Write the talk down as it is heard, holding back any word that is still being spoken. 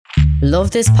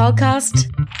Love this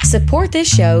podcast? Support this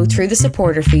show through the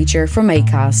supporter feature from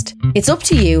Acast. It's up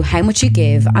to you how much you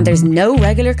give and there's no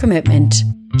regular commitment.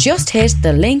 Just hit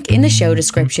the link in the show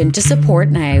description to support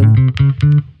now.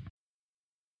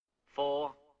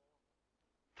 4,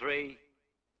 3,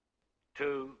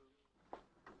 2,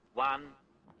 1.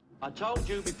 I told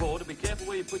you before to be careful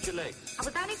where you put your legs. I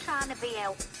was only trying to be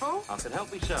helpful. I can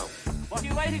help myself. What are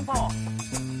you waiting for?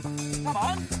 Come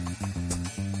on.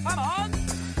 Come on.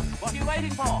 What are you waiting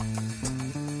for?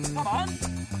 Come on.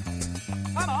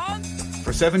 Come on.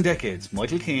 For 7 decades,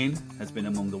 Michael Caine has been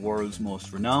among the world's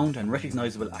most renowned and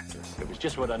recognisable actors. It was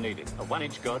just what I needed. A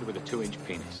 1-inch god with a 2-inch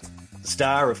penis. The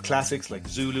star of classics like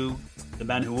Zulu, The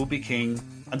Man Who Would Be King,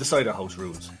 and The Cider House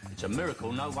Rules. It's a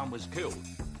miracle no one was killed.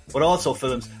 But also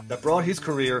films that brought his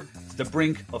career to the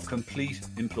brink of complete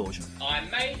implosion. I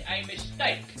made a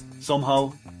mistake.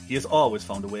 Somehow, he has always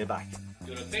found a way back.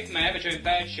 You're a big man, but you're in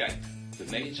bad shape.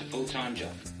 With me, it's a full-time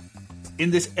job. In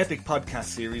this epic podcast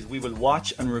series, we will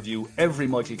watch and review every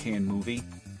Michael Caine movie,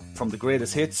 from the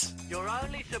greatest hits... You're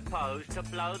only supposed to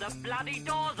blow the bloody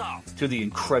doors off. ...to the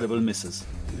incredible misses.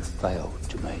 You failed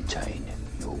to maintain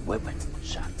your weapon,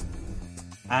 son.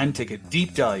 And take a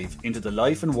deep dive into the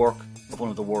life and work of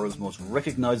one of the world's most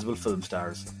recognisable film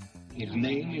stars. His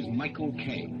name is Michael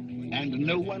Caine, and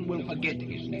no one will forget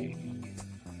his name.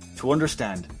 To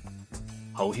understand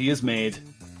how he has made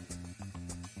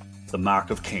the mark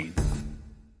of Caine.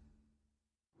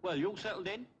 Well, you all settled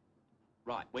in?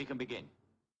 Right, we can begin.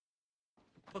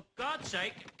 For God's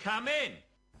sake, come in!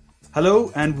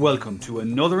 Hello and welcome to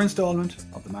another instalment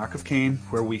of the Mark of Caine,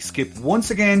 where we skip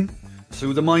once again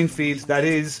through the minefield that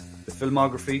is the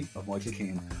filmography of Michael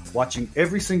Caine, watching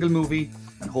every single movie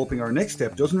and hoping our next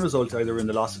step doesn't result either in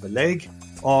the loss of a leg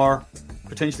or,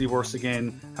 potentially worse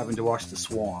again, having to watch The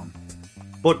Swarm.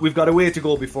 But we've got a way to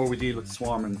go before we deal with The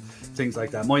Swarm and things like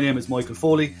that. My name is Michael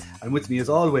Foley, and with me as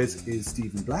always is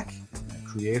Stephen Black,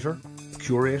 creator,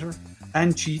 curator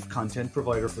and chief content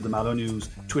provider for the Mallow News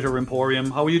Twitter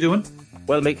Emporium. How are you doing?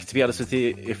 Well, Mick, to be honest with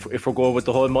you, if we're going with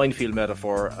the whole minefield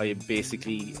metaphor, I am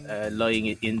basically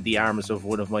lying in the arms of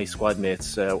one of my squad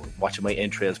mates, watching my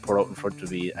entrails pour out in front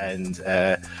of me and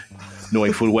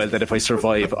knowing full well that if I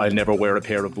survive, I'll never wear a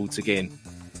pair of boots again.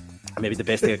 Maybe the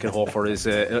best thing I can hope for is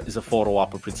a photo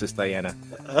op of Princess Diana.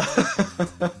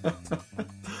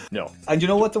 No. And you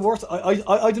know what the worst? I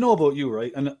don't know about you,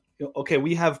 right? And okay,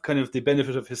 we have kind of the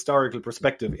benefit of historical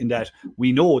perspective in that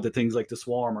we know that things like The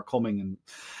Swarm are coming and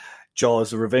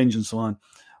Jaws of Revenge and so on.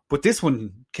 But this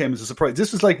one came as a surprise.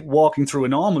 This was like walking through a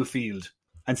normal field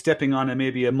and stepping on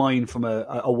maybe a mine from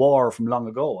a war from long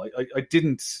ago. I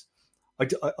didn't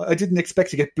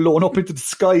expect to get blown up into the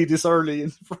sky this early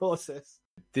in the process.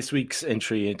 This week's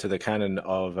entry into the canon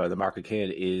of the Mark of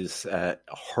Caine is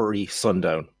Hurry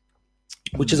Sundown,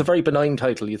 which is a very benign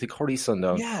title. You think Hurry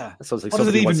Sundown? Yeah. That sounds like what does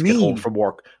it somebody even wants to mean? get home from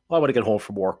work. Well, I want to get home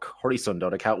from work. Hurry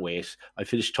Sundown. I can't wait. I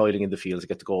finish toiling in the fields. I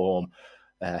get to go home,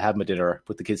 have my dinner,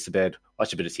 put the kids to bed,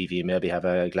 watch a bit of TV, maybe have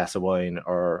a glass of wine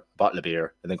or a bottle of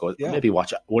beer, and then go maybe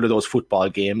watch one of those football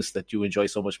games that you enjoy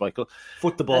so much, Michael.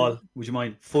 Foot the ball. Would you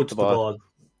mind? Foot the ball.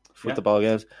 The ball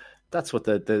games. That's what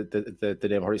the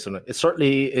name Hurry Sundown. It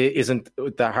certainly isn't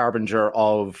the harbinger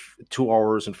of 2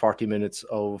 hours and 40 minutes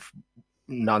of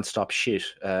non-stop shit,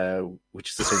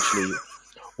 which is essentially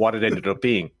what it ended up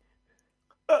being.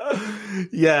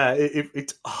 Yeah,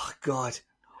 it oh God.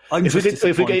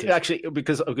 If we get actually,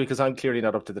 because I'm clearly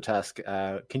not up to the task,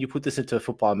 can you put this into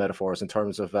football metaphors in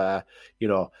terms of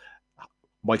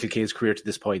Michael Caine's career to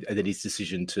this point and then his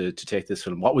decision to take this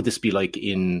film? What would this be like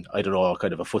in, I don't know,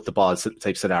 kind of a foot the ball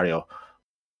type scenario?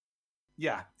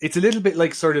 Yeah, it's a little bit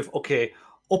like sort of, okay,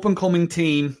 up and coming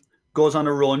team goes on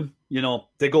a run. You know,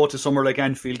 they go to somewhere like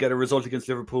Anfield, get a result against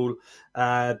Liverpool.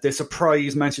 They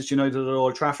surprise Manchester United at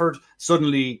Old Trafford.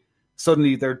 Suddenly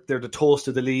they're the toast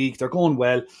of the league. They're going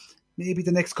well. Maybe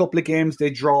the next couple of games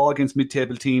they draw against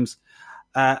mid-table teams,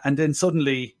 and then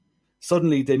suddenly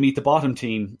they meet the bottom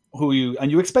team,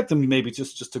 you expect them maybe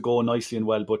just to go nicely and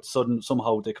well, but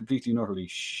somehow they completely and utterly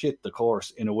shit the course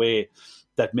in a way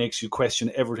that makes you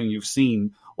question everything you've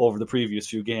seen over the previous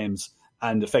few games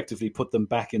and effectively put them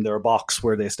back in their box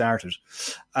where they started.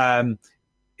 Do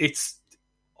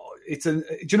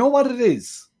you know what it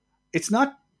is?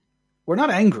 We're not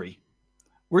angry.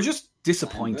 We're just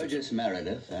disappointed. I'm Burgess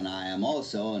Meredith, and I am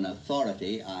also an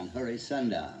authority on Hurry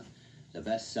Sundown, the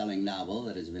best-selling novel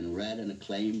that has been read and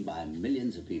acclaimed by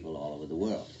millions of people all over the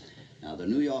world. Now, the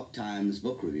New York Times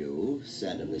Book Review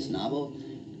said of this novel,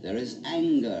 there is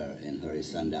anger in Hurry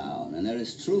Sundown, and there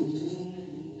is truth,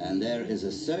 and there is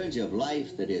a surge of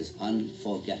life that is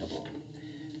unforgettable.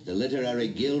 The Literary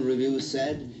Guild Review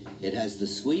said, It has the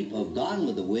sweep of Gone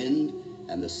with the Wind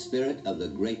and the spirit of the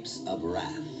Grapes of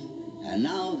Wrath. And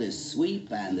now this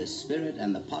sweep and this spirit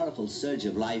and the powerful surge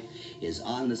of life is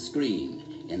on the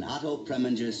screen in Otto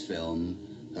Preminger's film,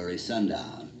 Hurry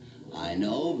Sundown. I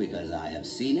know because I have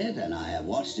seen it and I have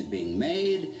watched it being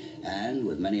made, and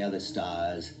with many other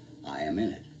stars, I am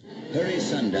in it. Hurry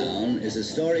Sundown is a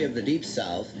story of the Deep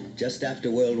South just after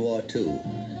World War II.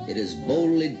 It is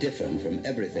boldly different from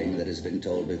everything that has been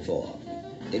told before.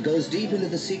 It goes deep into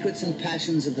the secrets and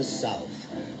passions of the South,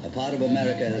 a part of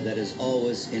America that has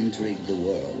always intrigued the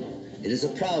world. It is a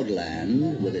proud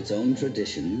land with its own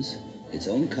traditions, its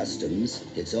own customs,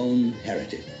 its own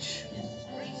heritage.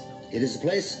 It is a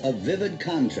place of vivid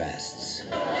contrasts.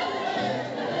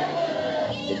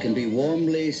 It can be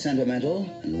warmly sentimental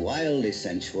and wildly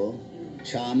sensual,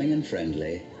 charming and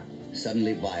friendly,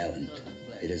 suddenly violent.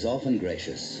 It is often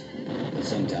gracious, but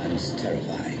sometimes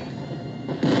terrifying.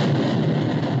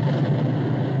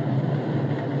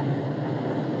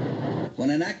 When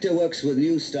an actor works with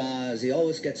new stars, he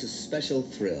always gets a special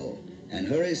thrill, and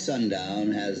Hurry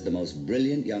Sundown has the most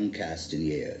brilliant young cast in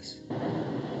years.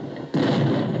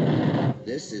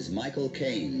 This is Michael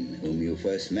Caine, whom you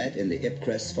first met in the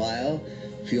Ipcress File,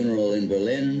 Funeral in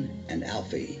Berlin, and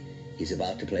Alfie. He's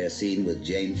about to play a scene with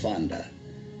Jane Fonda.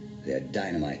 They're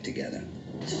dynamite together.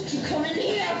 Don't you come in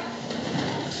here!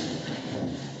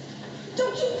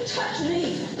 Don't you touch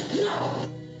me! No!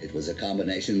 It was a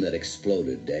combination that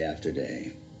exploded day after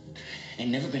day. Ain't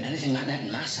never been anything like that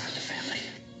in my side of the family.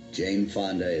 Jane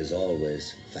Fonda is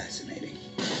always fascinating.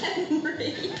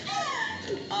 Henry!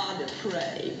 Ah,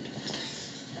 depraved.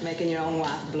 Making your own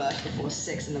wife blush before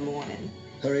 6 in the morning.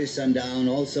 Hurry Sundown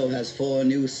also has 4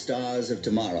 new stars of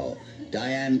tomorrow.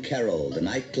 Diane Carroll, the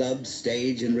nightclub,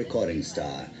 stage, and recording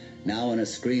star, now in a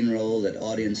screen role that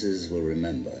audiences will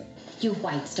remember. You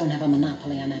whites don't have a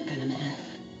monopoly on that kind of man.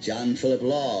 John Philip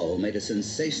Law, who made a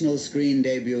sensational screen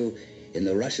debut in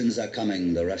The Russians Are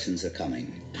Coming, The Russians Are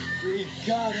Coming. Great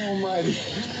God Almighty,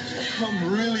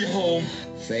 I'm really home.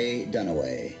 Faye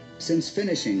Dunaway. Since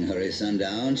finishing Hurry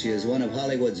Sundown, she is one of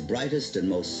Hollywood's brightest and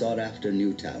most sought-after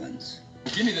new talents.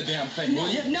 Give me the damn thing, will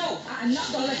you? No, I'm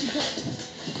not gonna let you go.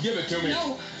 Give it to me.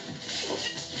 No.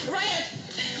 Riot!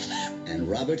 And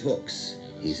Robert Hooks.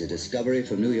 He's a discovery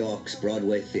from New York's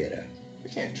Broadway Theater. We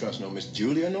can't trust no Miss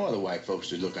Julia nor the white folks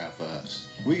to look out for us.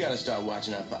 We gotta start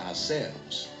watching out for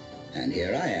ourselves. And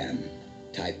here I am,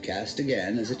 typecast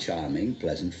again as a charming,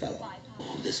 pleasant fellow.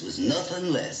 This was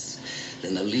nothing less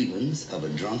than the leavings of a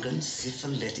drunken,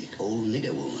 syphilitic old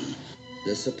nigger woman.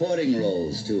 The supporting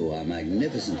roles, too, are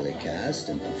magnificently cast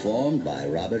and performed by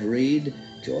Robert Reed,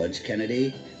 George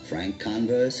Kennedy, Frank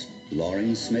Converse,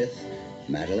 Loring Smith,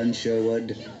 Madeline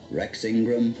Sherwood, Rex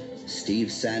Ingram,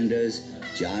 Steve Sanders,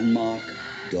 John Mark,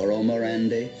 Doro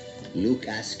Morandi, Luke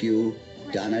Askew,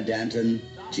 Donna Danton,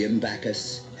 Jim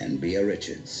Backus, and Bea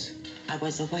Richards. I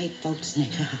was a white folks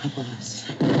nigger, I was.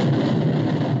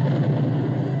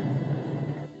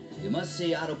 You must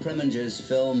see Otto Preminger's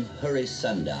film Hurry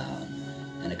Sundown,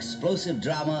 an explosive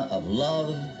drama of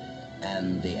love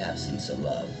and the absence of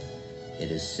love.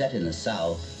 It is set in the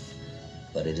South,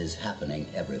 but it is happening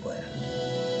everywhere.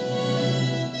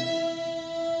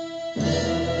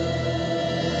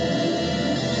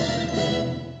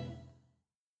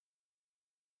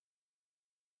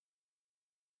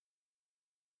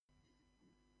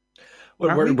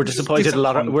 Well, we're disappointed a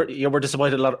lot. We're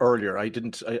disappointed a lot earlier. I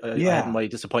had my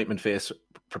disappointment face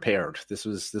prepared. This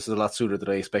is a lot sooner than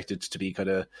I expected to be kind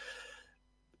of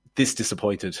this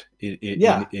disappointed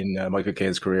in Michael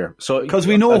Caine's career. So because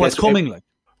we know what's coming. Like,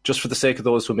 just for the sake of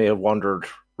those who may have wandered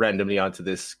randomly onto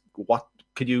this, what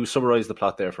could you summarize the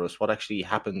plot there for us? What actually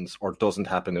happens or doesn't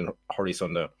happen in Hurry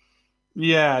Sundown?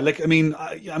 Yeah,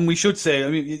 and we should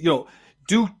say,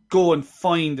 do go and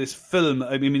find this film.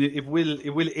 I mean, it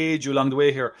will aid you along the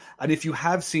way here. And if you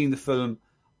have seen the film,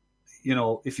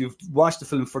 if you've watched the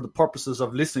film for the purposes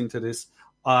of listening to this,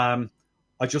 I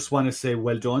just want to say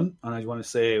well done. And I want to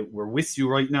say we're with you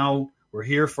right now. We're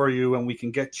here for you, and we can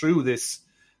get through this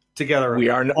together. We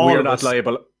are not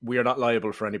liable. We are not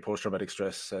liable for any post-traumatic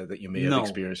stress that you may have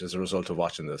experienced as a result of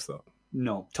watching this, though.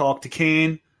 No, talk to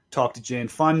Caine, talk to Jane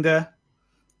Fonda,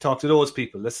 talk to those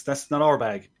people. That's not our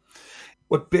bag.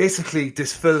 But basically,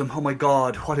 this film, oh my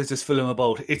God, what is this film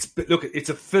about? It's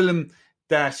a film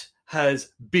that has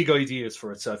big ideas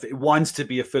for itself. It wants to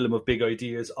be a film of big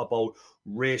ideas about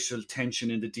racial tension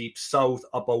in the Deep South,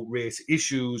 about race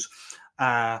issues.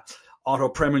 Otto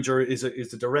Preminger is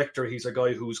the director. He's a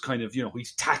guy who's kind of,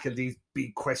 he's tackled these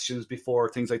big questions before,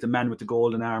 things like the man with the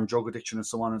golden arm, drug addiction, and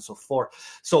so on and so forth.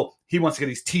 So he wants to get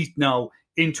his teeth now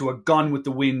into a Gone with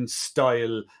the Wind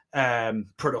style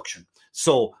production.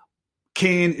 So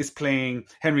Kane is playing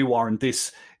Henry Warren,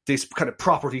 this kind of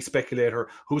property speculator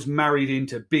who's married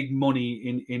into big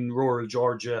money in rural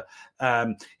Georgia.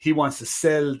 He wants to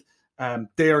sell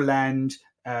their land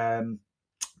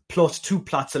plus 2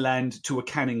 plots of land to a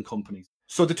canning company.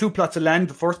 So the 2 plots of land,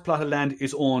 the first plot of land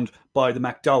is owned by the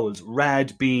McDowells,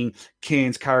 Rad being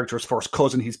Kane's character's first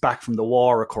cousin. He's back from the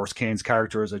war. Of course, Kane's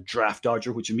character is a draft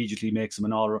dodger, which immediately makes him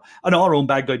an all-round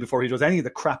bad guy before he does any of the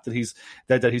crap that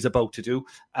he's about to do.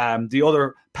 The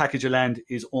other package of land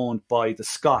is owned by the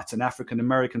Scotts, an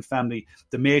African-American family.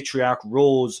 The matriarch,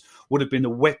 Rose, would have been the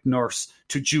wet nurse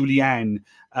to Julianne,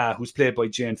 who's played by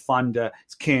Jane Fonda.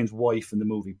 It's Kane's wife in the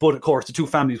movie. But, of course, the 2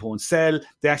 families won't sell.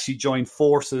 They actually join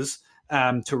forces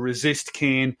to resist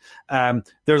Kane.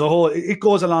 There's a whole, it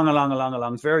goes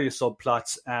along, various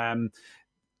subplots.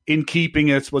 In keeping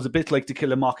it was a bit like To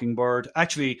Kill a Mockingbird.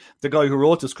 Actually, the guy who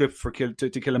wrote the script for To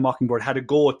Kill a Mockingbird had a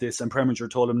go at this, and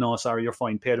Preminger told him, no, sorry, you're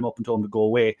fine, paid him up and told him to go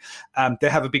away. They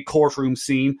have a big courtroom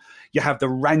scene. You have the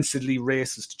rancidly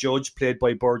racist judge, played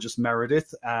by Burgess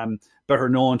Meredith, better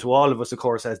known to all of us, of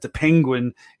course, as the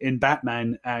Penguin in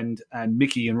Batman and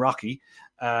Mickey in Rocky.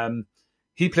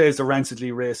 He plays the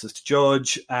rancidly racist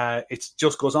judge. It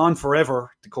just goes on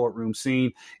forever, the courtroom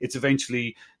scene. It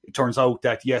turns out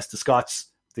that, yes, the Scots,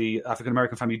 the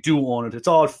African-American family, do own it. It's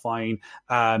all fine.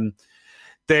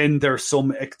 Then there's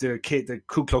the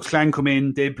Ku Klux Klan come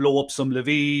in. They blow up some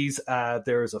levees.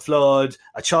 There's a flood.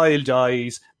 A child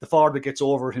dies. The father gets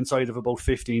over it inside of about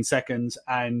 15 seconds.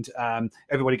 And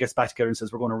everybody gets back together and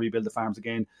says, we're going to rebuild the farms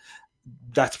again.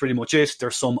 That's pretty much it.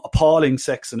 There's some appalling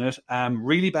sex in it.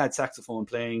 Really bad saxophone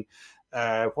playing.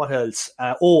 What else?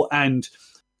 And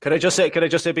can I just say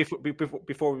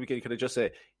before we begin? Can I just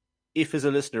say, if as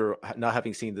a listener not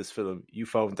having seen this film, you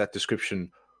found that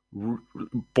description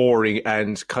boring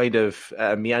and kind of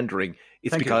meandering,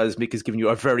 it's because Mick has given you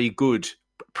a very good,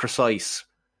 precise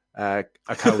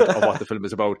account of what the film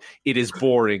is about. It is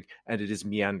boring and it is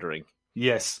meandering.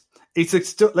 Yes. It's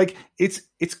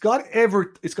got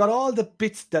all the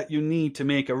bits that you need to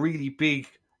make a really big,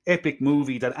 epic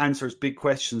movie that answers big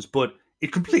questions, but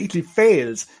it completely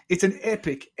fails. It's an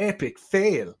epic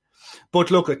fail.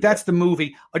 But look, that's the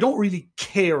movie. I don't really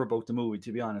care about the movie,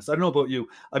 to be honest. I don't know about you.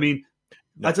 I mean,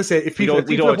 as I say, if people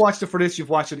have watched it for this, you've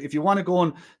watched it. If you want to go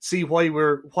and see why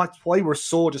we're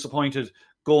so disappointed,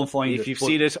 go and find it. If you've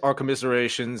seen it, our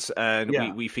commiserations,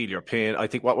 and we feel your pain. I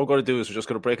think what we're going to do is we're just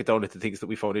going to break it down into things that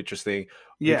we found interesting.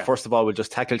 Yeah. First of all, we'll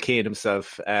just tackle Kane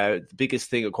himself. The biggest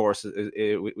thing, of course,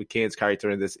 with Kane's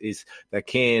character in this is that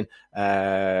Kane,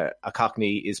 a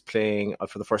Cockney, is playing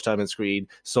for the first time on screen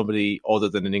somebody other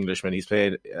than an Englishman. He's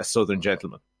playing a Southern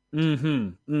gentleman.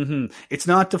 It's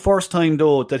not the first time,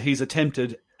 though, that he's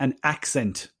attempted an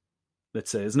accent,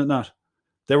 let's say, isn't it not?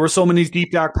 There were some in his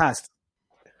deep, dark past.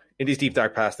 In his deep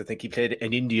dark past, I think he played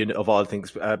an Indian of all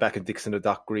things back in Dixon of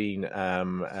Dock Green,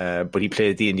 but he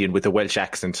played the Indian with a Welsh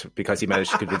accent because he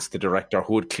managed to convince the director,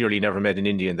 who had clearly never met an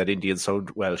Indian, that Indians sound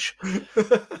Welsh.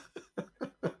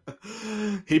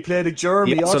 He played a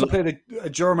German. He also played a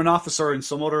German officer in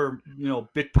some other,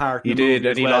 bit part. He did,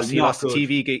 and he lost a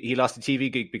TV gig. He lost a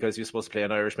TV gig because he was supposed to play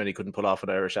an Irishman. He couldn't pull off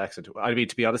an Irish accent. I mean,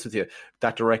 to be honest with you,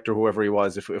 that director, whoever he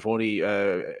was, if only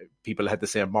people had the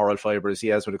same moral fibre as he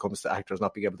has when it comes to actors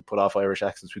not being able to pull off Irish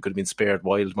accents, we could have been spared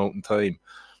Wild Mountain Time.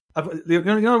 You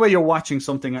know the way you're watching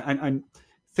something and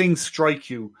things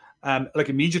strike you like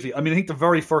immediately. I mean, I think the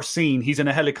very first scene, he's in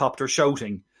a helicopter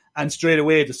shouting. And straight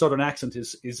away, the Southern accent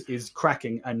is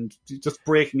cracking and just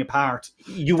breaking apart.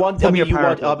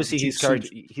 Obviously his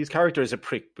character is a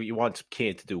prick, but you want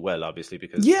Kane to do well, obviously,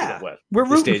 because we're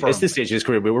rooting for him. It's this stage of his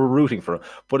career, but we're rooting for him.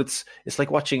 But it's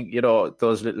like watching,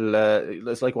 those little.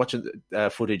 It's like watching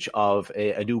footage of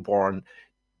a newborn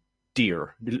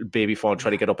deer, little baby fawn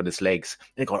trying to get up on its legs,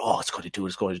 and going, oh, it's going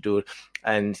to do it.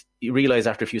 And you realise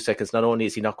after a few seconds, not only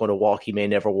is he not going to walk, he may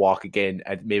never walk again,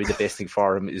 and maybe the best thing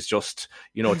for him is just,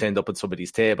 to end up on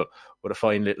somebody's table with a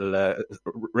fine little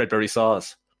red berry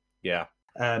sauce. Yeah.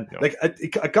 I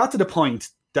got to the point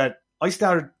that I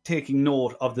started taking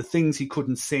note of the things he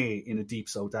couldn't say in a Deep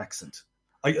South accent.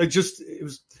 It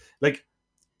was like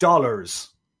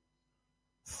dollars,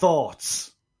 thoughts,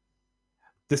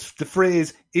 the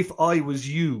phrase, if I was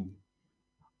you,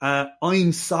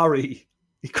 I'm sorry.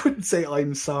 He couldn't say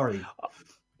I'm sorry.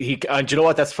 And do you know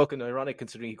what? That's fucking ironic,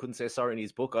 considering he couldn't say sorry in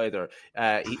his book either.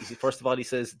 First of all, he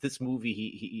says this movie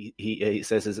he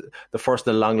says is the first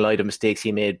in a long line of mistakes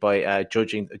he made by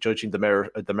judging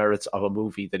the merits of a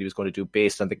movie that he was going to do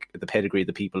based on the pedigree of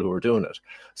the people who were doing it.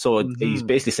 So he's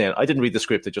basically saying, I didn't read the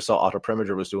script; I just saw Otto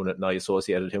Preminger was doing it, and I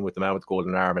associated him with the Man with the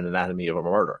Golden Arm and Anatomy of a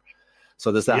Murder.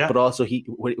 So there's that, yeah. But also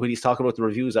when he's talking about the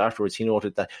reviews afterwards, he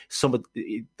noted that some of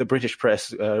the British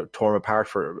press tore him apart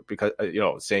because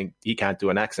saying he can't do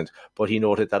an accent. But he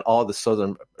noted that all the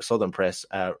southern press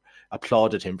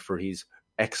applauded him for his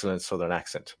excellent southern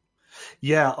accent.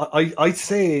 Yeah, I'd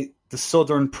say the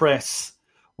southern press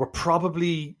were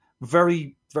probably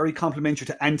very, very complimentary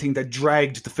to anything that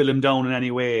dragged the film down in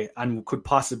any way and could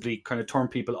possibly kind of turn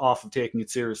people off of taking it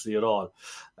seriously at all.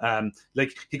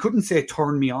 Like, he couldn't say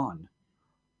 "turn me on."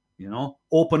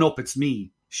 Open up, it's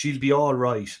me. She'll be all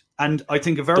right. And I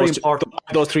think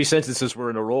those three sentences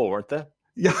were in a row, weren't they?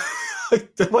 Yeah,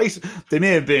 they may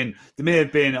have been.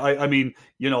 I mean,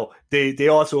 they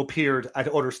also appeared at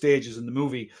other stages in the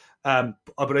movie. But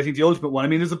I think the ultimate one, I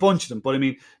mean, there's a bunch of them, but I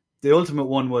mean, the ultimate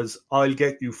one was, "I'll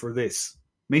get you for this." I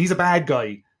mean, he's a bad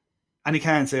guy, and he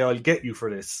can't say, "I'll get you for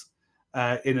this,"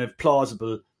 in a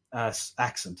plausible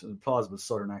accent, a plausible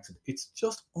southern accent. It's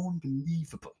just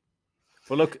unbelievable.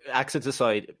 Well, look, accent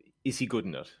aside, is he good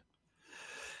in it?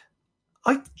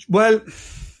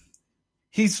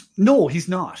 He's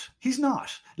not. He's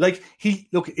not. Like,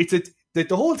 the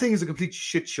whole thing is a complete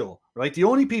shit show, right? The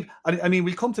only people, I mean,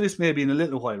 we'll come to this maybe in a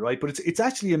little while, right? But it's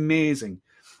actually amazing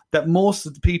that most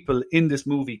of the people in this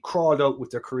movie crawled out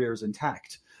with their careers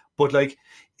intact. But like,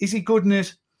 is he good in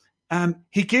it?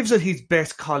 He gives it his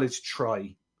best college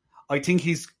try. I think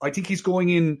he's going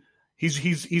in.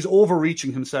 He's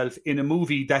overreaching himself in a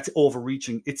movie that's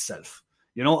overreaching itself.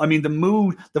 I mean, the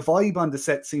mood, the vibe on the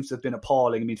set seems to have been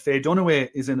appalling. I mean, Faye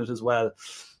Dunaway is in it as well.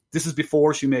 This is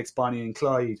before she makes Bonnie and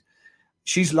Clyde.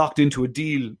 She's locked into a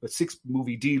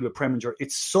 6-movie deal with Preminger.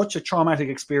 It's such a traumatic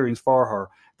experience for her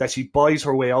that she buys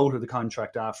her way out of the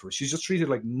contract afterwards. She's just treated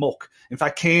like muck. In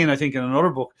fact, Kane, I think in another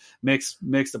book, makes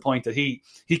the point that he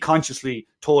consciously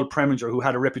told Preminger, who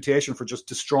had a reputation for just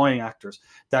destroying actors,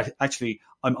 that actually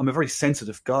I'm a very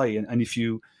sensitive guy, and if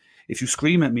you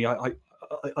scream at me, I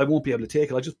won't be able to take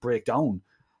it. I'll just break down.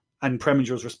 And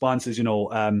Preminger's response is,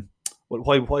 well,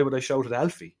 why would I shout at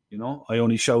Alfie? I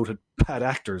only shout at bad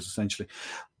actors, essentially.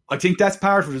 I think that's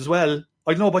part of it as well.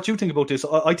 I don't know what you think about this.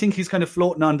 I think he's kind of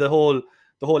floating on the whole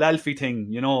Alfie thing.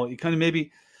 He kind of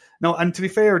maybe now. And to be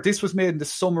fair, this was made in the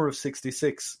summer of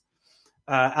 '66.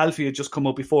 Alfie had just come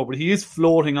up before, but he is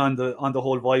floating on the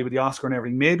whole vibe with the Oscar and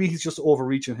everything. Maybe he's just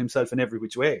overreaching himself in every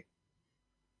which way.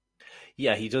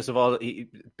 Yeah, he does have all. He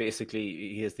has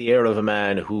the air of a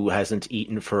man who hasn't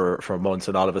eaten for months,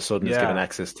 and all of a sudden is given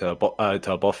access to a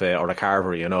buffet or a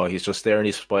carvery. He's just there and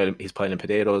he's piling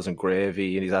potatoes and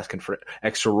gravy, and he's asking for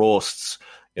extra roasts.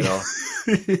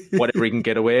 Whatever he can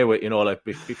get away with. Like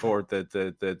before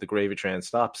the gravy train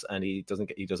stops, and he doesn't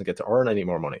get to earn any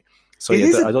more money. So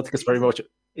I don't think it's very much.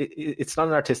 It's not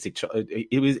an artistic choice.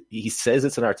 He says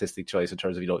it's an artistic choice in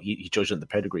terms of he judged the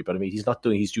pedigree, but I mean he's not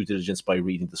doing his due diligence by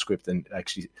reading the script and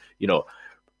actually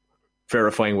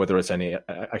verifying whether it's any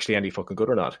fucking good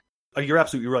or not. You're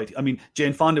absolutely right. I mean,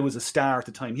 Jane Fonda was a star at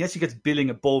the time. He actually gets billing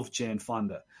above Jane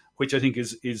Fonda, which I think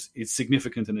is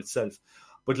significant in itself.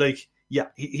 But like, yeah,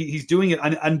 he's doing it,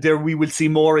 and there we will see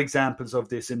more examples of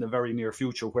this in the very near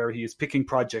future, where he is picking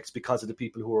projects because of the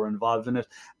people who are involved in it,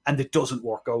 and it doesn't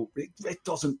work out. It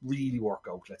doesn't really work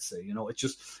out. Let's say,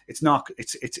 it's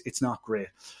not great.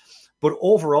 But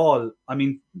overall, I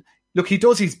mean, look, he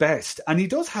does his best, and he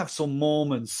does have some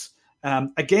moments.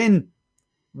 Again,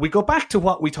 we go back to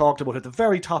what we talked about at the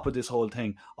very top of this whole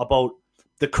thing about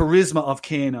the charisma of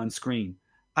Kane on screen.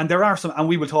 And there are some, and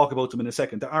we will talk about them in a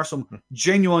second, there are some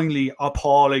genuinely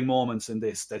appalling moments in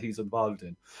this that he's involved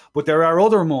in. But there are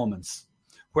other moments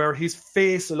where his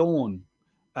face alone,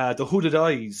 the hooded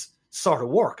eyes, sort of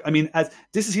work. I mean,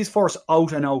 this is his first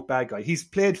out-and-out bad guy. He's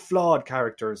played flawed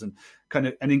characters and kind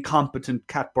of an incompetent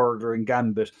cat burglar in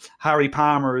Gambit. Harry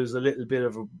Palmer is a little bit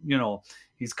of a,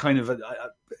 he's kind of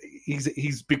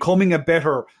he's becoming a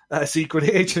better secret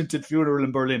agent at Funeral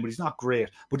in Berlin, but he's not great.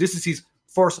 But this is his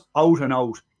first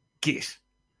out-and-out git.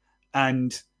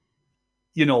 And,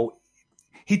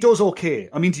 he does okay.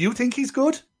 I mean, do you think he's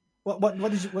good? What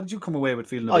did you come away with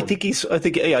feeling? I think he's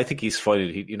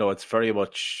fine. It's very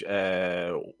much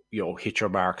hit your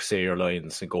mark, say your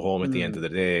lines, and go home at the end of the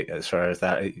day. As far as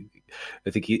that, I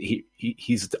think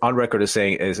he's on record as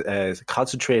saying as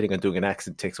concentrating on doing an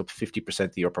accent takes up 50%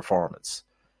 of your performance,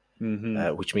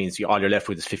 which means all you're left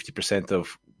with is 50%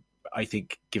 of. I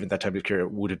think, given that time of career,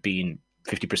 would have been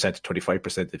 50% to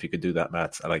 25% if you could do that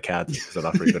maths, and I can't because I'm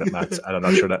not very good at maths, and I'm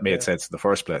not sure that made sense in the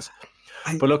first place.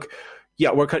 But look,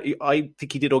 yeah, I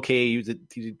think he did okay. He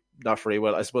did not very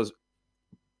well, I suppose.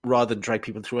 Rather than drag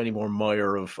people through any more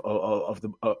mire of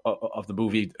the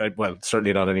movie, well,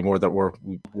 certainly not anymore that we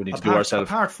need to do ourselves.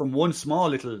 Apart from one small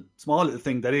little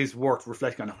thing that is worth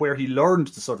reflecting on, where he learned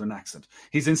the Southern accent,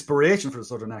 his inspiration for the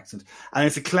Southern accent, and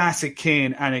it's a classic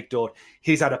Kane anecdote.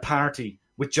 He's at a party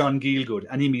with John Gielgud,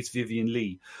 and he meets Vivian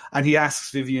Leigh, and he asks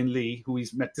Vivian Leigh, who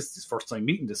he's met, this is his first time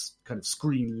meeting, this kind of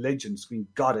screen legend, screen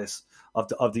goddess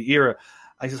of the era.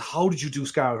 I says, how did you do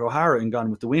Scarlett O'Hara in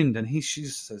Gone with the Wind? And she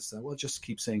says, well, just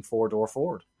keep saying four-door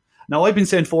Ford. Now, I've been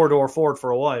saying four-door Ford for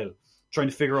a while, trying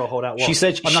to figure out how that works. She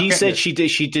said she did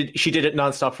it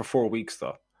nonstop for 4 weeks,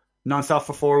 though. Nonstop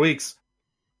for 4 weeks.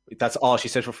 That's all she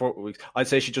said for 4 weeks. I'd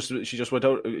say she just went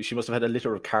out. She must have had a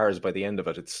litter of cars by the end of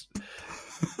it. It's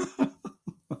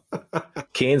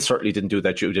Kane certainly didn't do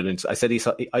that due diligence. I say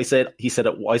he said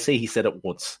it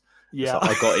once. Yeah, so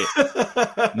I got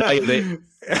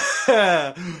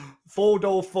it.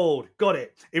 Fold. Got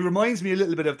it. It reminds me a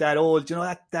little bit of that old,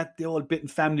 that the old bit in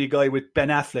Family Guy with Ben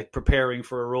Affleck preparing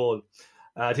for a role.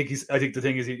 I think the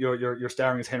thing is you're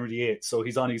starring as Henry VIII, so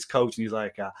he's on his couch and he's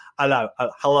like,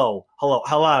 hello,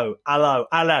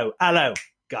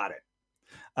 got it,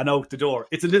 and out the door.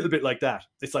 It's a little bit like that.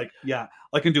 It's like, yeah,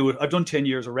 I can do it. I've done 10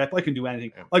 years of rep. I can do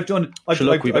anything.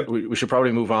 We should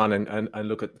probably move on and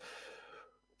look at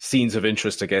scenes of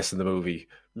interest, I guess, in the movie.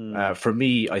 For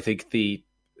me, I think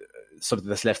something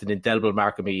that's left an indelible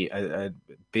mark on me.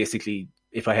 Basically,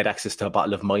 if I had access to a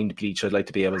bottle of mind bleach, I'd like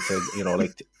to be able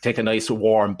to, take a nice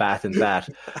warm bath in that.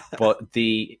 But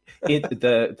the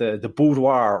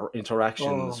boudoir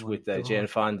interactions with Jane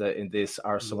Fonda in this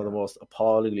are some of the most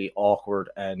appallingly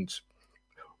awkward and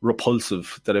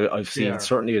repulsive that I've seen,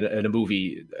 certainly in a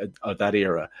movie of that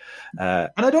era.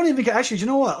 And I don't even actually, you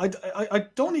know what? I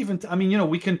don't even. I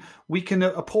mean, we can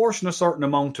apportion a certain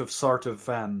amount of sort of,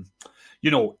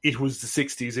 it was the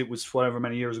 60s, it was whatever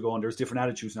many years ago, and there's different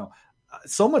attitudes now.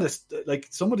 Some of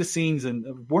the scenes,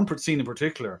 and one scene in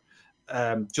particular,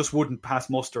 just wouldn't pass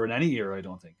muster in any year, I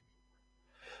don't think.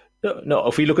 No.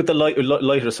 If we look at the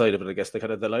lighter side of it, I guess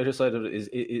the lighter side of it is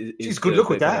she's good. Look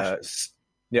at that.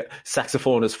 Yeah,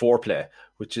 saxophone as foreplay,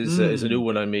 which is a new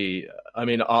one on me. I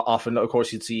mean, often, of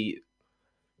course, you'd see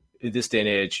in this day and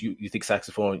age, you think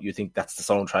saxophone, you think that's the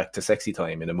soundtrack to Sexy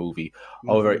Time in a movie.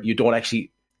 However, you don't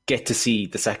actually get to see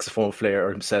the saxophone player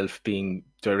himself being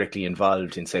directly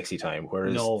involved in Sexy Time,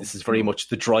 whereas this is very much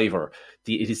the driver.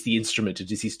 It is the instrument.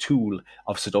 It is his tool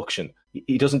of seduction.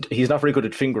 He's not very good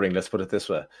at fingering. Let's put it this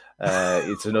way.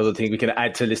 It's another thing we can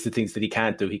add to a list of things that he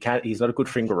can't do. He's not a good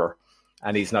fingerer.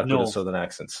 And he's not good at Southern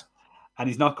accents. And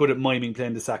he's not good at miming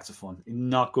playing the saxophone.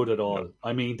 Not good at all. No.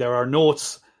 I mean, there are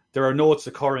notes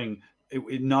occurring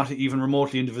not even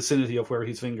remotely in the vicinity of where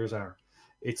his fingers are.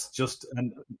 It's just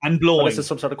and blowing. Unless it's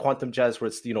some sort of quantum jazz where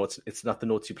it's not the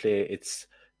notes you play, it's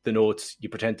the notes you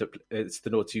pretend to. It's the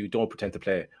notes you don't pretend to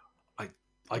play.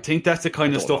 I think that's the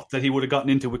kind of stuff that he would have gotten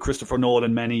into with Christopher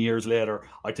Nolan many years later.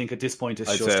 I think at this point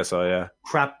it's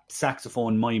crap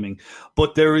saxophone miming.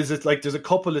 But there's a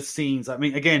couple of scenes. I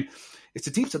mean, again, it's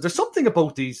a deep south. There's something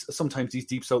about sometimes these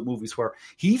deep south movies where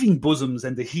heaving bosoms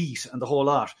and the heat and the whole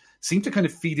lot seem to kind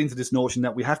of feed into this notion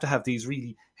that we have to have these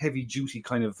really heavy duty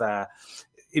kind of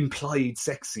implied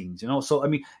sex scenes, So I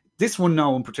mean, this one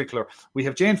now in particular, we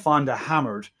have Jane Fonda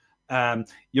hammered.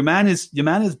 Your man is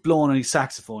blowing on his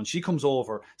saxophone. She comes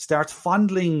over, starts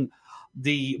fondling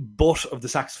the butt of the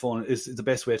saxophone is the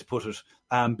best way to put it.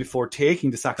 Before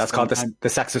taking the saxophone, that's called the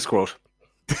saxoscrote.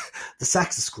 The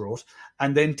saxoscrote,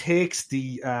 and then takes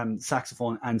the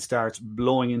saxophone and starts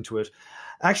blowing into it.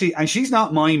 Actually, and she's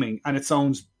not miming, and it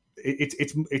sounds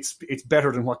it's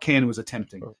better than what Kane was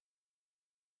attempting.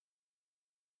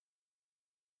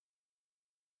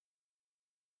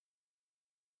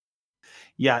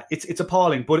 Yeah, it's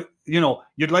appalling, but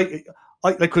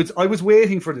I was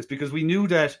waiting for this because we knew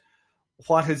that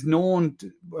what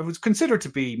was considered to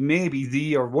be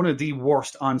maybe one of the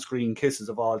worst on-screen kisses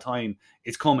of all time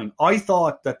is coming. I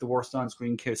thought that the worst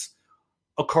on-screen kiss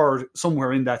occurred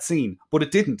somewhere in that scene, but it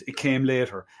didn't. It came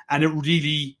later, and it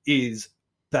really is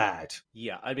bad.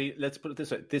 Yeah, I mean, let's put it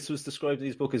this way: this was described in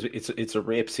these books as it's a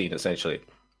rape scene essentially.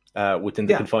 Within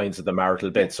the confines of the marital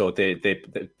bed, so they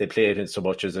play it in so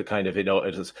much as a kind of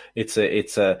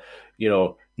it's a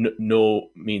no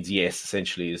means yes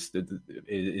essentially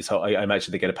is how I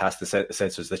imagine they get it past the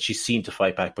censors, that she seemed to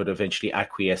fight back but eventually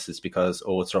acquiesces because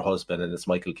it's her husband and it's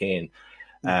Michael Caine,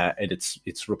 and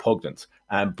it's repugnant.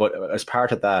 But as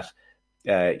part of that,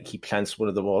 He plants one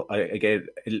of the most, again,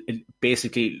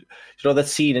 basically, you know that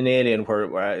scene in Alien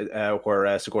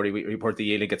where Sigourney Weaver,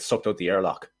 the alien gets sucked out the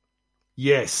airlock.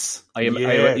 Yes.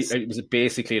 It was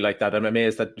basically like that. I'm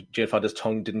amazed that Jane Fonda's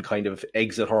tongue didn't kind of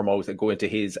exit her mouth and go into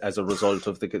his as a result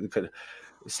of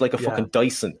it's like a fucking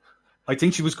Dyson. I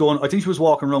think she was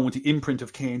walking around with the imprint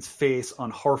of Kane's face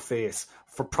on her face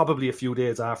for probably a few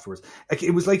days afterwards. Like,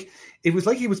 it was like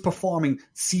he was performing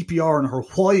CPR on her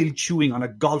while chewing on a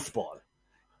golf ball.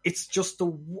 It's just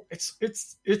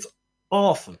it's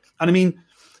awful. And I mean,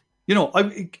 you know,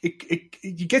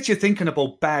 it gets you thinking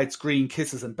about bad screen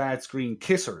kisses and bad screen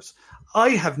kissers. I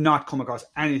have not come across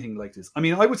anything like this. I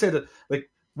mean, I would say that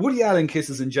like Woody Allen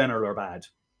kisses in general are bad.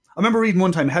 I remember reading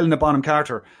one time Helena Bonham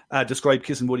Carter described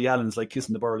kissing Woody Allen's like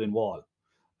kissing the Berlin Wall.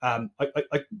 I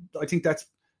think that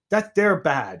they're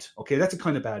bad. Okay, that's a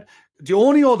kind of bad. The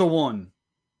only other one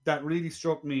that really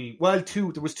struck me, well,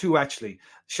 there was two actually.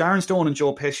 Sharon Stone and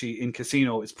Joe Pesci in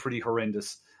Casino is pretty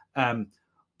horrendous.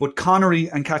 But Connery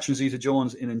and Catherine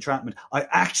Zeta-Jones in Entrapment, I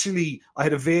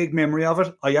had a vague memory of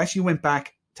it. I actually went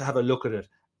back to have a look at it,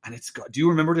 and do you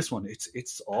remember this one?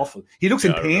 It's awful. He looks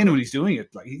in pain when he's doing it.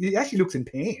 Like he actually looks in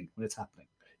pain when it's happening.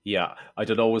 Yeah, I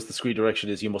don't know what the screen direction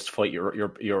is. You must fight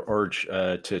your urge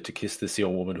to kiss this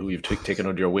young woman who you've taken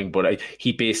under your wing. But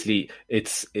he basically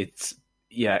it's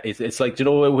like, you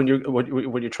know, when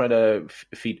you're trying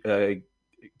to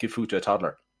give food to a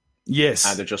toddler. Yes,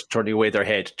 and they're just turning away their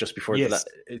head just before. Yes.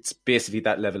 It's basically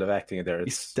that level of acting in there.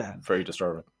 It's very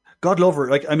disturbing. God love her.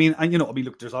 Like, I mean,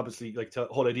 look, there's obviously like the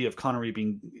whole idea of Connery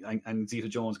being and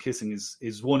Zeta-Jones kissing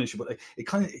is one issue, but like, it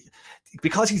kind of,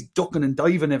 because he's ducking and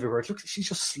diving everywhere, it looks like she's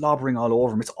just slobbering all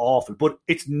over him. It's awful, but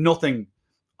it's nothing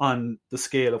on the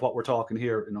scale of what we're talking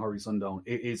here in Hurry Sundown.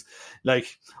 It is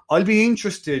like, I'll be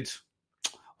interested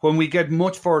when we get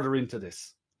much further into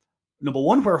this. Number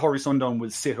one, where Hurry Sundown will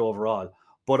sit overall,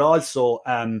 but also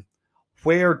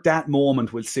where that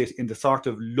moment will sit in the sort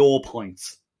of low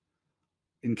points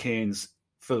in Kane's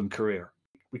film career.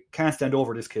 We can't stand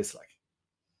over this kiss, like.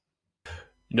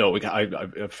 No, I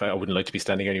wouldn't like to be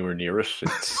standing anywhere near it.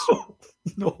 It's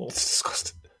no, it's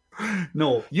disgusting.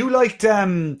 No, you like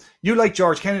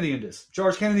George Kennedy in this.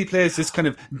 George Kennedy plays this kind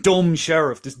of dumb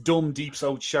sheriff, this dumb deep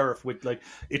south sheriff with like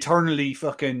eternally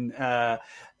fucking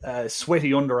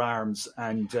sweaty underarms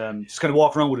and just kind of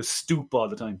walk around with a stoop all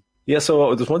the time. Yeah,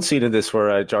 so there's one scene in this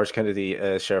where George Kennedy,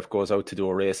 sheriff, goes out to do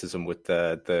a racism with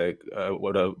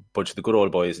with a bunch of the good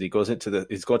old boys, and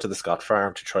he's going to the Scott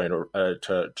farm to try and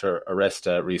to arrest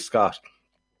Reece Scott,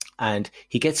 and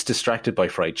he gets distracted by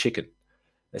fried chicken.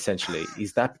 Essentially,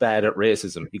 he's that bad at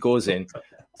racism. He goes in,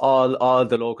 all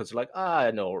the locals are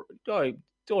like, no, don't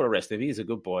arrest him. He's a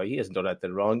good boy. He hasn't done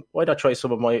anything wrong. Why not try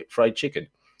some of my fried chicken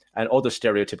and other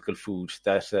stereotypical food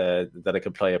that I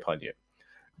can play upon you?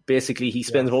 Basically, he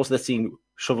spends most of the scene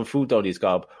shoving food down his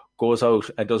gob, goes out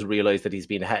and doesn't realise that he's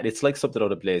being had. It's like something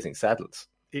out of Blazing Saddles.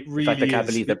 It really in fact, I can't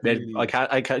believe that really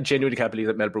I genuinely can't believe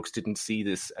that Mel Brooks didn't see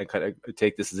this and kind of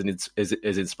take this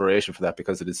as inspiration for that,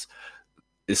 because it is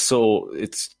so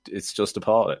it's just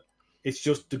appalling. It's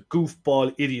just the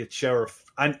goofball idiot sheriff,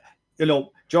 and you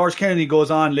know George Kennedy goes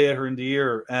on later in the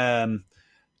year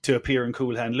to appear in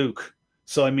Cool Hand Luke.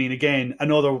 So I mean, again,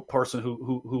 another person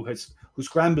who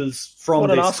scrambles from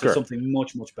this to something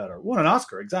much, much better. Won an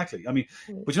Oscar, exactly. I mean,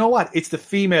 but you know what? It's the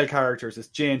female characters. It's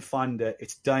Jane Fonda.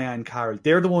 It's Diane Carroll.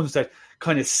 They're the ones that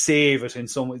kind of save it in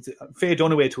some way. Faye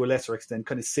Dunaway, to a lesser extent,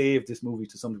 kind of saved this movie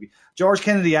to some degree. George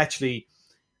Kennedy actually,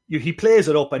 he plays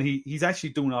it up, and he's actually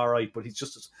doing all right. But he's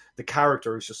just, the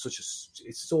character is just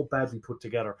it's so badly put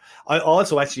together. I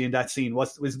also actually in that scene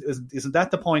isn't that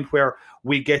the point where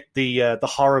we get the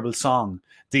horrible song,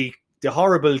 the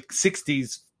horrible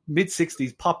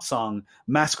mid-60s pop song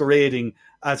masquerading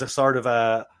as a sort of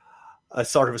a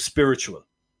spiritual.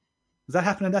 Does that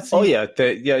happen in that scene? Oh yeah,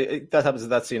 that happens in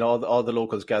that scene. All the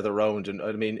locals gather around, and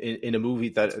I mean, in a movie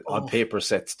that on paper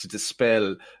sets to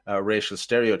dispel racial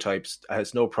stereotypes,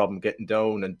 has no problem getting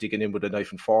down and digging in with a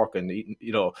knife and fork and eating,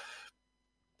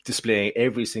 displaying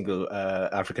every single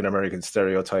African American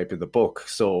stereotype in the book.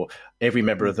 So every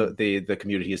member of the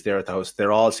community is there at the house.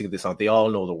 They're all singing this song. They all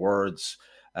know the words.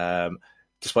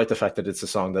 Despite the fact that it's a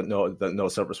song that no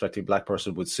self-respecting black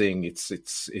person would sing, it's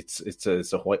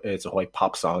a white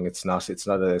pop song. It's not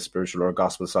a spiritual or a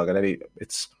gospel song. And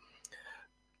it's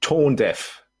tone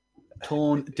deaf.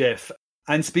 Tone deaf.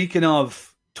 And speaking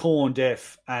of tone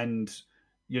deaf and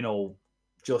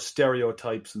just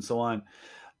stereotypes and so on,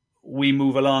 we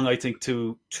move along, I think,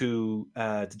 to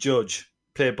the judge,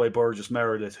 played by Burgess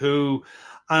Meredith, who,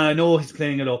 and I know he's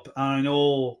playing it up, and I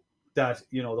know that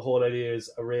the whole idea is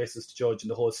a racist judge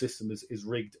and the whole system is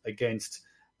rigged against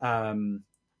the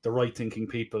right-thinking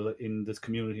people in this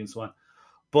community and so on.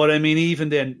 But I mean, even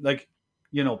then, like,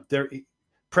 you know,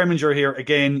 Preminger here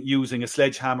again using a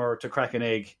sledgehammer to crack an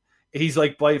egg. He's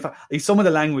like, some of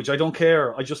the language, I don't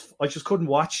care. I just couldn't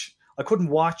watch. I couldn't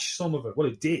watch some of it. Well,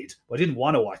 I did. But I didn't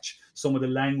want to watch some of the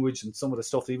language and some of the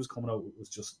stuff that he was coming out with was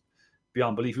just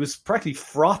beyond belief. He was practically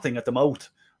frothing at the mouth,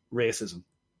 racism.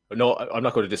 No, I'm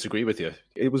not going to disagree with you.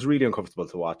 It was really uncomfortable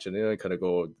to watch, and I kind of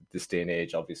go, this day and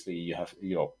age, obviously,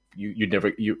 you'd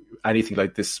never anything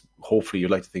like this. Hopefully,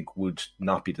 you'd like to think would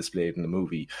not be displayed in the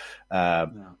movie.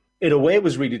 No. In a way, it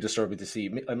was really disturbing to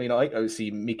see. I mean, I see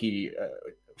Mickey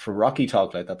for Rocky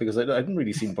talk like that because I didn't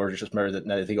really see Burgess Meredith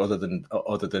than anything other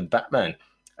than Batman.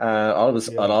 All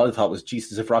I thought was,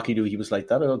 Jesus, if Rocky knew he was like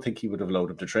that, I don't think he would have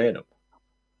allowed him to train him.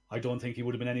 I don't think he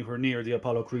would have been anywhere near the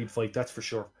Apollo Creed fight, that's for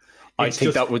sure. I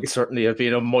think that would certainly have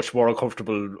been a much more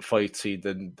uncomfortable fight scene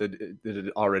than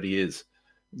it already is.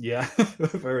 Yeah,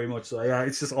 very much so. Yeah,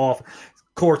 it's just awful.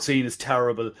 Court scene is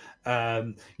terrible.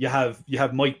 You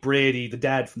have Mike Brady, the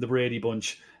dad from the Brady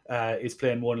Bunch, is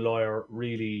playing one lawyer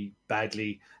really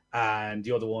badly, and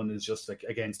the other one is just like,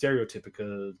 again,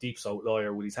 stereotypical deep south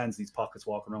lawyer with his hands in his pockets,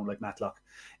 walking around like Matlock.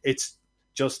 It's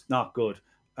just not good.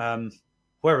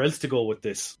 Where else to go with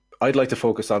this? I'd like to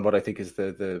focus on what I think is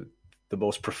the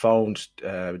most profound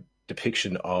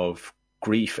depiction of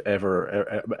grief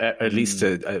ever, at least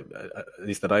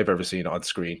that I've ever seen on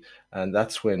screen, and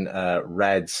that's when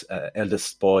Rad's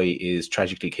eldest boy is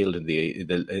tragically killed when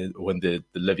the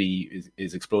levee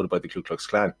is exploded by the Ku Klux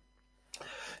Klan.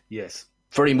 Yes,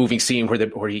 very moving scene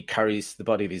where he carries the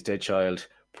body of his dead child,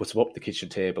 puts him up the kitchen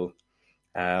table,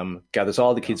 gathers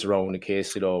all the kids around in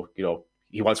case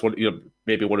he wants one.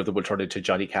 Maybe one of them will turn into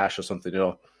Johnny Cash or something.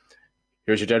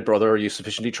 Here's your dead brother. Are you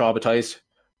sufficiently traumatized?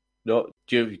 No.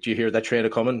 Do you hear that train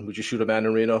coming? Would you shoot a man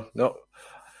in Reno? No.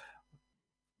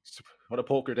 Want to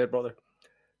poke your dead brother?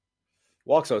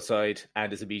 Walks outside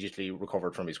and is immediately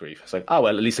recovered from his grief. It's like, well,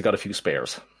 at least I got a few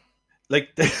spares. Like,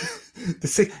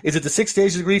 is it the 6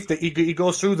 stages of grief that he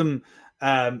goes through them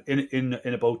in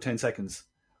about 10 seconds?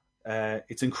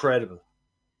 It's incredible.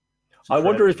 I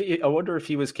wonder if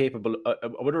he was capable. I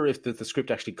wonder if the script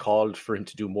actually called for him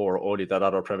to do more. Only that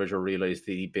other Preminger realized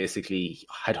that he basically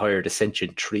had hired a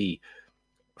sentient tree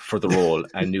for the role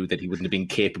and knew that he wouldn't have been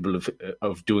capable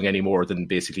of doing any more than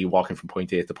basically walking from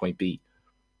point A to point B.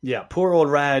 Yeah, poor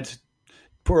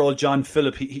old John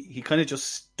Phillip. He kind of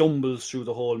just stumbles through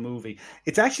the whole movie.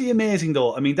 It's actually amazing,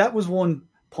 though. I mean, that was one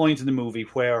point in the movie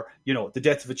where the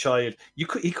death of a child. He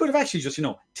could have actually just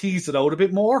teased it out a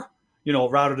bit more.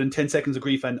 Rather than 10 seconds of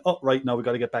grief and, right, now we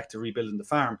got to get back to rebuilding the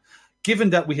farm.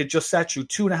 Given that we had just sat through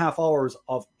 2.5 hours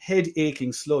of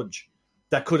head-aching sludge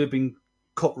that could have been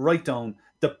cut right down,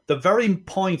 the very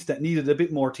point that needed a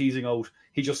bit more teasing out,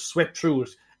 he just swept through it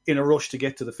in a rush to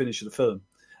get to the finish of the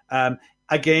film.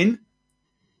 Again,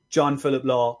 John Philip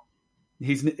Law,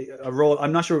 he's a role,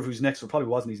 I'm not sure if it was next, or probably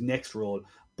wasn't his next role,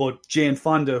 but Jane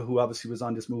Fonda, who obviously was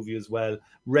on this movie as well,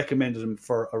 recommended him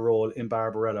for a role in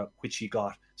Barbarella, which he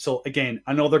got. So again,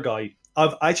 another guy,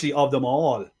 of them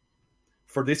all,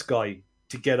 for this guy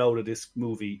to get out of this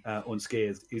movie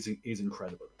unscathed is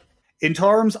incredible. In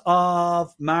terms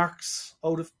of marks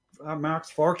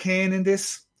for Kane in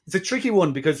this, it's a tricky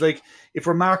one because, like, if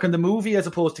we're marking the movie as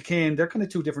opposed to Kane, they're kind of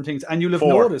two different things. And you'll have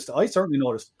noticed, I certainly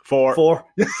noticed. Four. 4.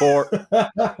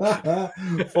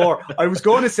 I was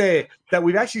going to say that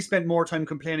we've actually spent more time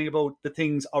complaining about the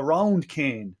things around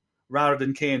Kane rather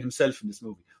than Kane himself in this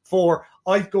movie. 4,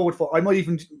 I'd go with 4. I might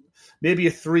even, maybe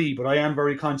a 3, but I am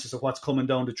very conscious of what's coming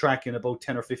down the track in about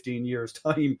 10 or 15 years'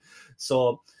 time.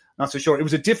 So, not so sure. It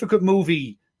was a difficult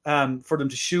movie for them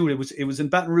to shoot. It was in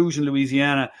Baton Rouge in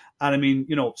Louisiana, and I mean,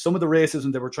 some of the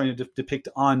racism they were trying to depict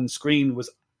on screen was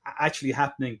actually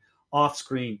happening off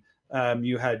screen.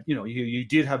 You had, you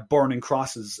did have burning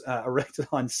crosses erected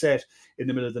on set in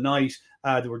the middle of the night.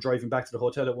 They were driving back to the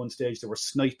hotel at one stage. They were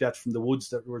sniped at from the woods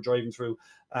that we were driving through.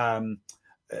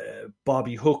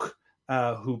 Bobby Hook,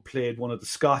 who played one of the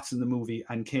Scots in the movie,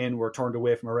 and Kane were turned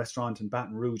away from a restaurant in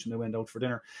Baton Rouge and they went out for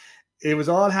dinner. It was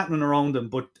all happening around them,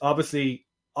 but obviously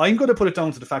I'm going to put it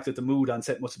down to the fact that the mood on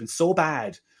set must have been so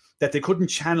bad that they couldn't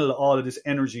channel all of this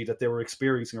energy that they were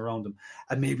experiencing around them,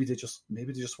 and maybe they just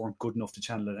weren't good enough to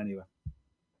channel it anyway.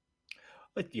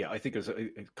 Yeah, I think it was a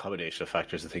combination of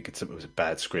factors. I think it was a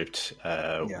bad script,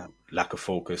 lack of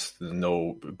focus.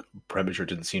 Preminger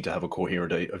didn't seem to have a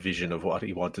coherent vision of what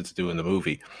he wanted to do in the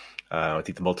movie. I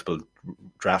think the multiple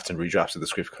drafts and redrafts of the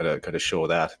script kind of show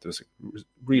that there was a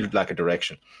real lack of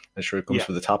direction. And sure, it comes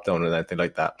from the top down and anything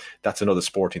like that. That's another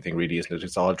sporting thing, really, isn't it?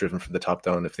 It's all driven from the top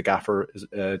down. If the gaffer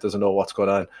doesn't know what's going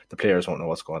on, the players won't know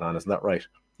what's going on. Isn't that right?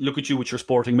 Look at you with your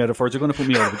sporting metaphors. You're going to put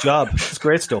me out of a job. It's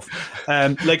great stuff.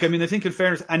 I think in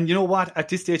fairness, and you know what? At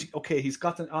this stage, okay, he's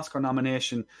got an Oscar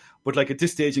nomination, but like at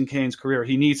this stage in Kane's career,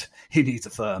 he needs a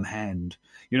firm hand.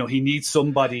 He needs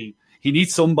somebody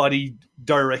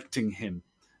directing him.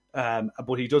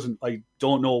 But he doesn't. I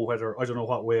don't know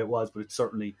what way it was, but it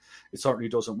certainly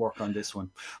doesn't work on this one.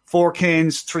 4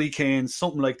 Kanes, 3 Kanes,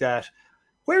 something like that.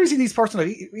 Where is he in his personal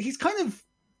life?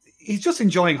 He's just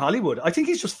enjoying Hollywood. I think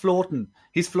he's just floating.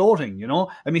 He's floating,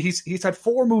 I mean, he's had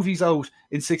 4 movies out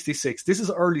in 66. This is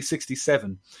early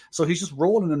 67. So he's just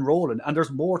rolling, and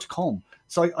there's more to come.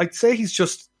 So I'd say he's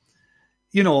just,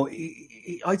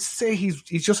 I'd say he's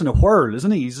just in a whirl,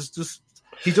 isn't he? He's just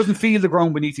he doesn't feel the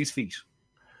ground beneath his feet.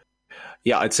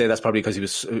 Yeah, I'd say that's probably because he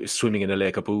was swimming in a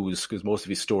lake of booze, because most of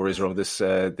his stories around this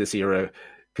era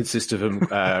consist of him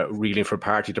reeling from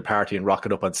party to party and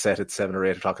rocking up on set at 7 or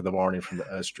 8 o'clock in the morning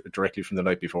directly from the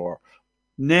night before.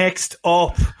 Next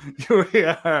up, here we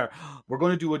are. We're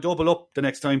going to do a double up the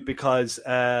next time, because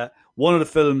one of the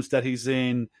films that he's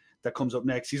in that comes up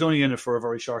next, he's only in it for a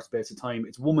very short space of time.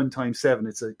 It's Woman Times 7.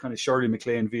 It's a kind of Shirley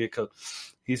MacLaine vehicle.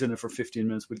 He's in it for 15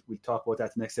 minutes. We'll talk about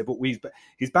that the next day. But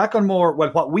he's back on more,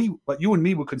 well, what you and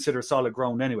me would consider solid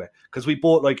ground anyway, because we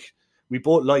both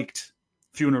liked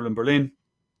Funeral in Berlin.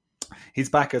 He's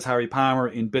back as Harry Palmer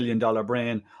in $1 Billion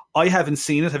Brain. I haven't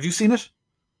seen it. Have you seen it?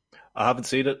 I haven't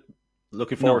seen it.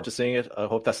 Looking forward to seeing it. I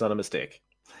hope that's not a mistake.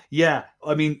 Yeah,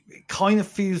 I mean, it kind of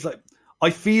feels like, I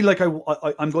feel like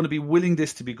I'm going to be willing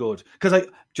this to be good. Because do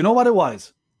you know what it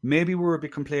was? Maybe we were a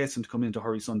bit complacent coming into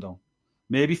Hurry Sundown.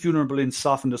 Maybe Funeral in Berlin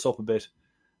softened us up a bit,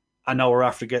 and now we're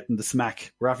after getting the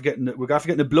smack. We're after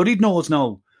getting a bloodied nose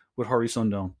now with Hurry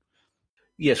Sundown.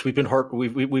 Yes, we've been hurt.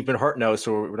 We've been hurt now,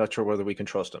 so we're not sure whether we can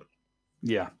trust him.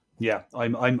 Yeah.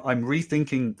 I'm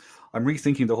rethinking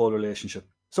the whole relationship.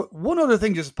 So one other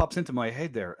thing just pops into my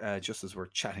head there, just as we're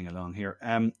chatting along here.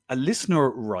 A listener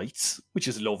writes, which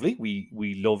is lovely.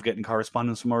 We love getting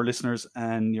correspondence from our listeners,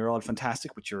 and you're all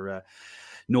fantastic with your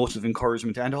notes of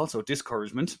encouragement and also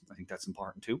discouragement. I think that's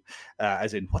important too.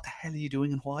 As in, what the hell are you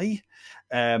doing and why?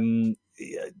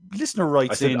 Listener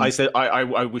writes I said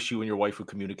I wish you and your wife would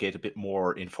communicate a bit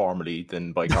more informally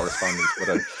than by correspondence,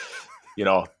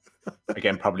 but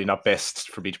again, probably not best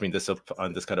for me to bring this up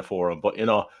on this kind of forum, but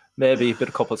maybe a bit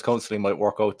of couples counselling might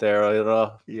work out there. I don't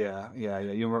know. Yeah.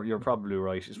 You're probably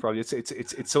right.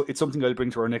 It's something I'll bring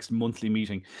to our next monthly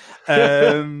meeting.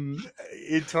 In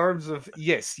terms of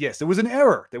yes, there was an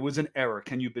error.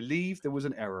 Can you believe there was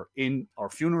an error in our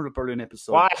Funeral in Berlin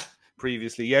episode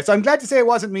previously? Yes, I'm glad to say it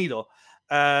wasn't me though.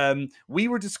 We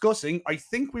were discussing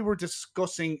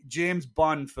James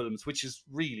Bond films, which is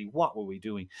really, what were we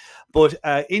doing? But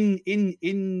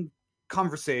in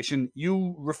conversation,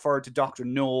 you referred to Dr.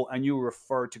 No, and you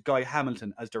referred to Guy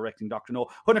Hamilton as directing Dr. No.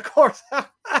 When of course,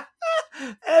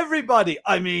 everybody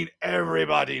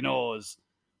knows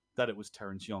that it was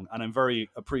Terence Young, and I'm very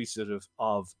appreciative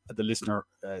of the listener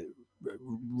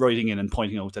writing in and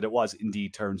pointing out that it was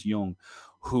indeed Terence Young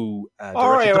who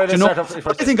directed.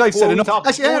 I think I've said enough.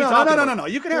 No.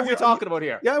 You can have. Who are we talking about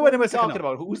here? Yeah, what am I talking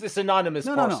about? Who's this anonymous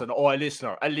person? No. Oh, a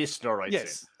listener. A listener, right?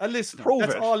 Yes, a listener. Prove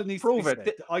That's it. all it needs Prove to be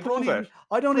it. said.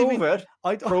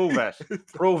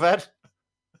 Prove it.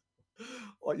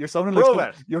 What, you're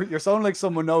sounding like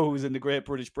someone now who's in the Great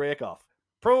British Break Off.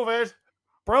 Prove it.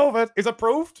 Is it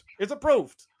proved?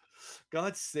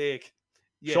 God's sake.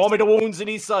 Yes. Show me the wounds in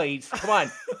his side. Come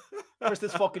on. Where's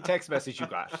this fucking text message you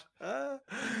got?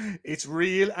 It's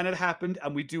real and it happened,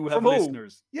 and we do have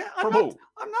listeners. Yeah, I'm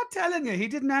not telling you. He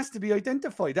didn't ask to be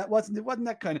identified. It wasn't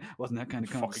that kind of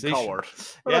conversation. Coward.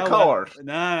 What a coward.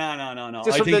 No.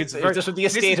 Just from the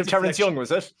estate of Terence Young,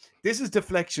 was it? This is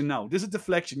deflection now.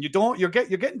 You're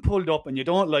getting pulled up and you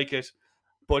don't like it.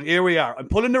 But here we are. I'm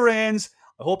pulling the reins.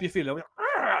 I hope you feel it.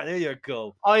 There you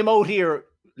go. I'm out here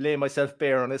laying myself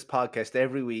bare on this podcast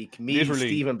every week. Me,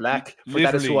 Stephen Black,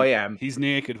 that is who I am. He's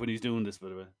naked when he's doing this, by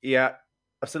the way. Yeah,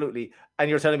 absolutely. And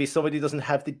you're telling me somebody doesn't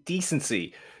have the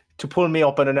decency to pull me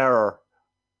up on an error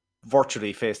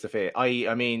virtually face to face.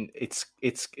 I mean, it's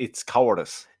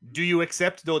cowardice. Do you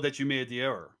accept though that you made the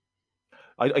error?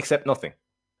 I accept nothing.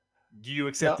 Do you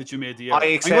accept that you made the error?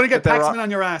 I'm going to get Paxman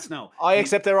on your ass now. I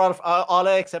accept all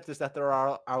I accept is that there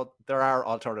are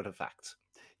alternative facts.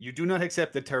 You do not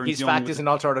accept that Terence Young... His fact is an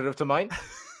alternative to mine.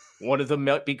 One of them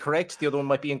might be correct, the other one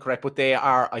might be incorrect, but they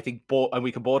are, I think, both, and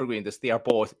we can both agree on this, they are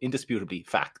both indisputably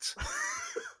facts.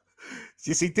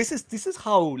 You see, this is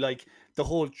how, like, the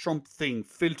whole Trump thing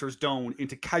filters down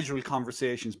into casual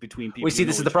conversations between people. We see,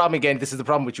 this is the problem again. This is the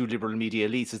problem with you liberal media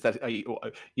elites, is that,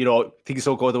 things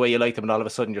don't go the way you like them, and all of a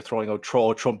sudden you're throwing out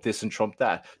Trump this and Trump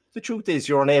that. the truth is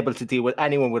you're unable to deal with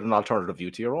anyone with an alternative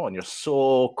view to your own. You're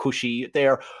so cushy.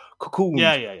 They're cocooned.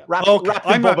 Yeah. Wrapped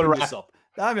I'm in bubble wrapping wrap. this up.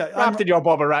 Wrapped in your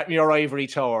bubble wrap, in your ivory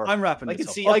tower. I'm wrapping I this can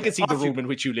up. see. Okay, I can see the off room you- in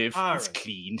which you live. All It's right.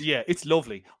 cleaned. Yeah, it's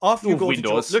lovely. Off you No go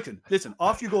windows. to Joe. Listen.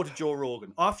 Off you go to Joe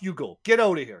Rogan. Off you go. Get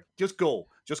out of here. Just go.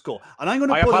 And I'm going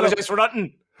to. I apologize for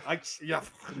nothing.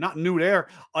 Nothing new there.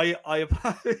 I I'm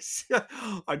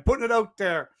putting it out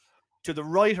there to the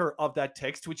writer of that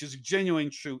text, which is genuine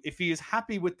true. If he is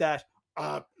happy with that,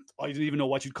 I don't even know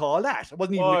what you'd call that. It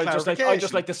wasn't even a I clarification.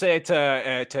 just like to say it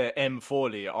to M.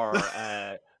 Foley or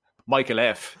Michael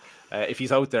F. If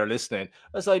he's out there listening,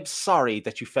 as I'm sorry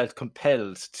that you felt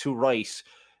compelled to write,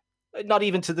 not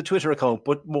even to the Twitter account,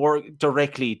 but more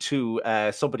directly to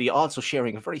somebody also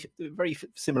sharing a very, very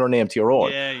similar name to your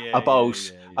own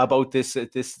about this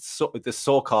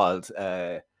so-called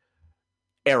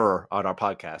error on our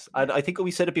podcast. And I think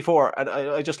we said it before, and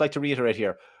I just like to reiterate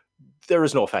here. There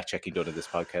is no fact checking done in this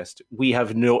podcast. We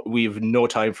have no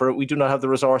time for it. We do not have the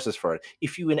resources for it.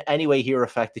 If you in any way hear a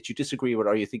fact that you disagree with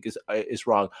or you think is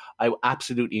wrong, I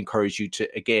absolutely encourage you to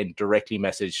again directly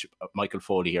message Michael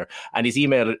Foley here, and his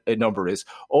email number is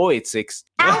 086.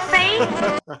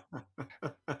 I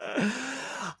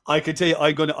can tell you,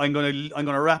 I'm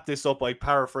gonna wrap this up by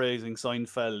paraphrasing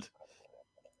Seinfeld.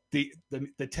 The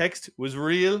text was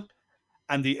real,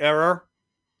 and the error,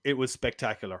 it was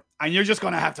spectacular. And you're just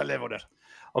going to have to live with it.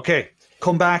 Okay,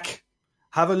 come back.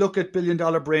 Have a look at $1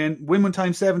 Billion Brain. Women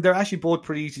times 7. They're actually both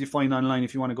pretty easy to find online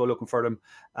if you want to go looking for them.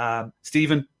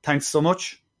 Stephen, thanks so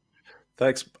much.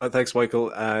 Thanks, Michael.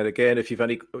 And again, if you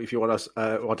want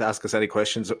to ask us any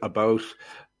questions about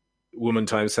Woman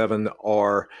Times 7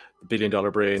 or $1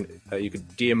 Billion Brain, you could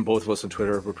DM both of us on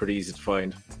Twitter. We're pretty easy to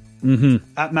find.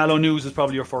 At Mallow News is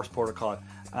probably your first port of call.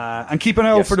 And keep an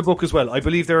eye out for the book as well. I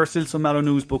believe there are still some Mallow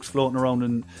News books floating around,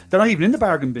 and they're not even in the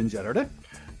bargain bins yet, are they?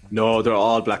 No, they're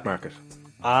all black market.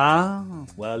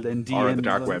 Well then, or in the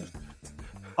dark web.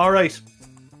 All right,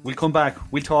 we'll come back.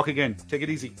 We'll talk again. Take it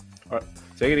easy. All right,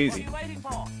 take it easy. What are you waiting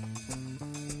for?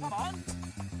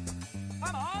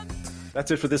 Come on.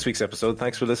 That's it for this week's episode.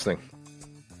 Thanks for listening.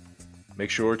 Make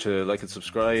sure to like and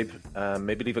subscribe.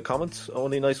 Maybe leave a comment.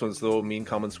 Only nice ones, though. Mean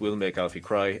comments will make Alfie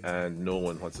cry, and no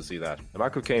one wants to see that. The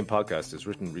Michael Caine podcast is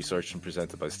written, researched, and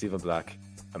presented by Stephen Black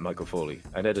and Michael Foley,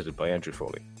 and edited by Andrew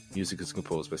Foley. Music is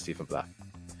composed by Stephen Black.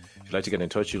 If you'd like to get in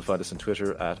touch, you'll find us on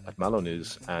Twitter at Mallow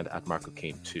News and at Michael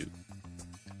Caine 2.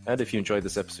 And if you enjoyed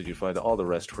this episode, you'll find all the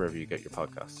rest wherever you get your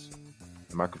podcasts.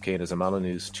 The Mark of Caine is a Mallow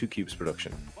News 2 Cubes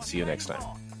production. See you next time.